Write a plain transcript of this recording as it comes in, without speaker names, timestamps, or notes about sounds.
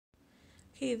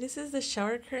Okay, this is the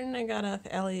shower curtain I got off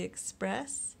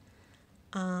AliExpress.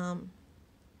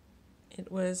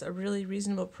 It was a really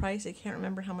reasonable price. I can't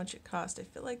remember how much it cost. I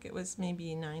feel like it was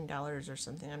maybe $9 or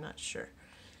something. I'm not sure.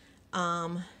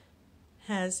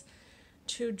 Has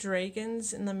two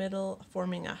dragons in the middle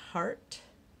forming a heart,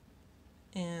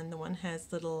 and the one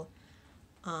has little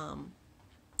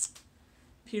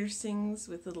piercings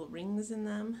with little rings in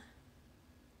them.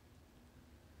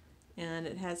 And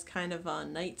it has kind of a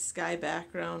night sky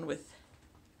background with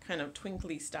kind of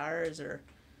twinkly stars or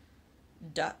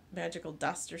magical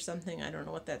dust or something. I don't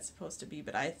know what that's supposed to be,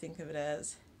 but I think of it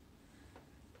as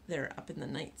they're up in the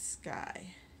night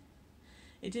sky.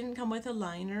 It didn't come with a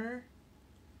liner,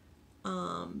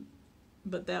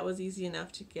 but that was easy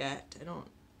enough to get.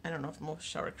 I don't know if most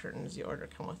shower curtains you order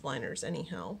come with liners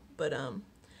anyhow, but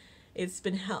it's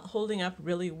been holding up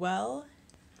really well.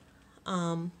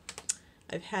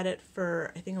 I've had it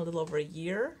for, I think, a little over a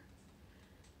year,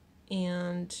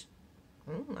 and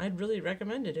I'd really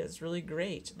recommend it. It's really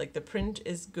great. Like, the print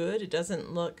is good. It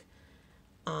doesn't look,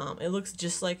 it looks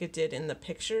just like it did in the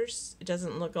pictures. It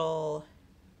doesn't look all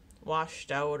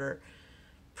washed out or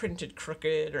printed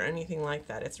crooked or anything like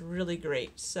that. It's really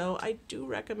great. So I do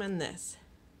recommend this.